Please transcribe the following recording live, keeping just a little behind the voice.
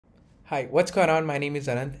Hi, what's going on? My name is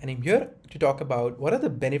Anant and I'm here to talk about what are the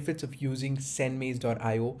benefits of using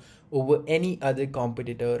sendmails.io over any other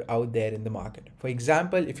competitor out there in the market. For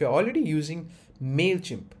example, if you're already using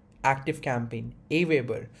MailChimp, ActiveCampaign,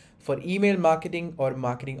 Aweber for email marketing or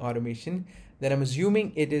marketing automation, then I'm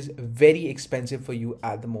assuming it is very expensive for you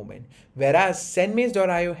at the moment. Whereas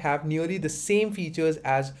sendmails.io have nearly the same features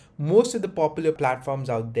as most of the popular platforms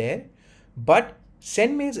out there, but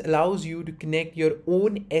SendMails allows you to connect your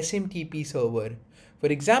own SMTP server.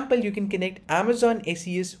 For example, you can connect Amazon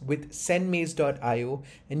SES with sendmails.io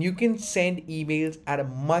and you can send emails at a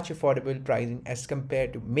much affordable pricing as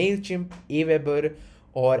compared to MailChimp, Aweber,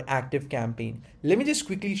 or ActiveCampaign. Let me just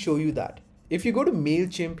quickly show you that. If you go to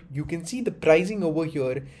MailChimp, you can see the pricing over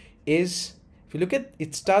here is, if you look at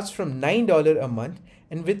it, starts from $9 a month,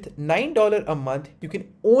 and with $9 a month, you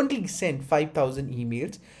can only send 5,000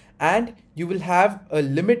 emails and you will have a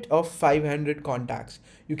limit of 500 contacts.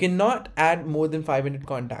 You cannot add more than 500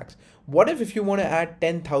 contacts. What if you want to add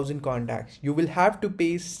 10,000 contacts? You will have to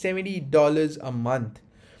pay $70 a month.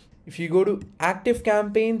 If you go to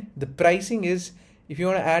ActiveCampaign, the pricing is, if you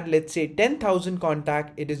want to add, let's say 10,000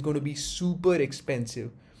 contact, it is going to be super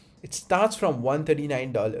expensive. It starts from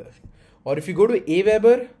 $139. Or if you go to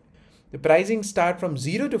Aweber, the pricing start from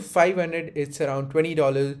 0 to 500, it's around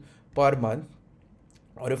 $20 per month.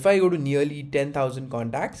 Or if I go to nearly 10,000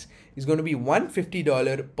 contacts, it's going to be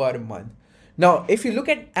 $150 per month. Now, if you look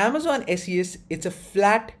at Amazon SES, it's a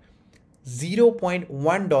flat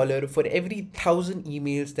 $0.1 for every 1,000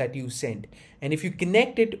 emails that you send. And if you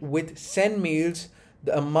connect it with SendMails,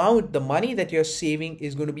 the money that you're saving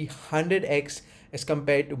is going to be 100x as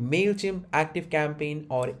compared to MailChimp, ActiveCampaign,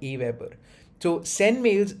 or Aweber. So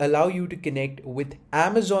SendMails allow you to connect with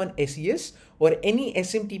Amazon SES or any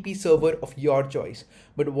SMTP server of your choice.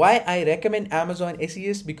 But why I recommend Amazon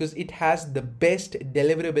SES? Because it has the best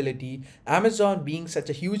deliverability. Amazon, being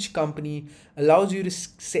such a huge company, allows you to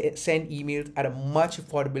send emails at a much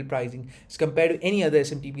affordable pricing as compared to any other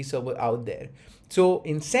SMTP server out there. So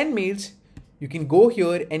in SendMails, you can go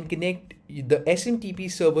here and connect the SMTP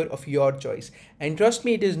server of your choice. And trust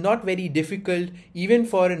me, it is not very difficult even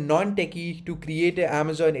for a non-techie to create an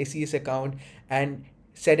Amazon SES account and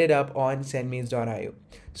set it up on sendmails.io.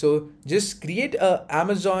 So just create an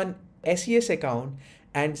Amazon SES account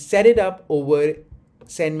and set it up over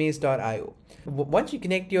sendmails.io. Once you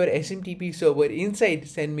connect your SMTP server inside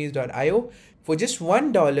sendmails.io, for just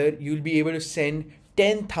 $1, you'll be able to send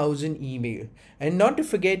 10,000 email. And not to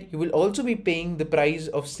forget, you will also be paying the price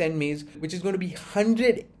of SendMails, which is going to be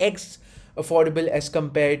 100x affordable as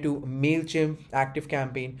compared to MailChimp,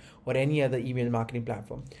 ActiveCampaign, or any other email marketing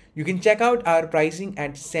platform. You can check out our pricing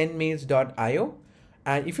at sendmails.io.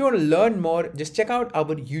 And if you want to learn more, just check out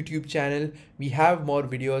our YouTube channel. We have more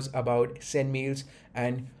videos about SendMails,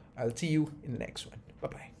 and I'll see you in the next one.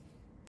 Bye-bye.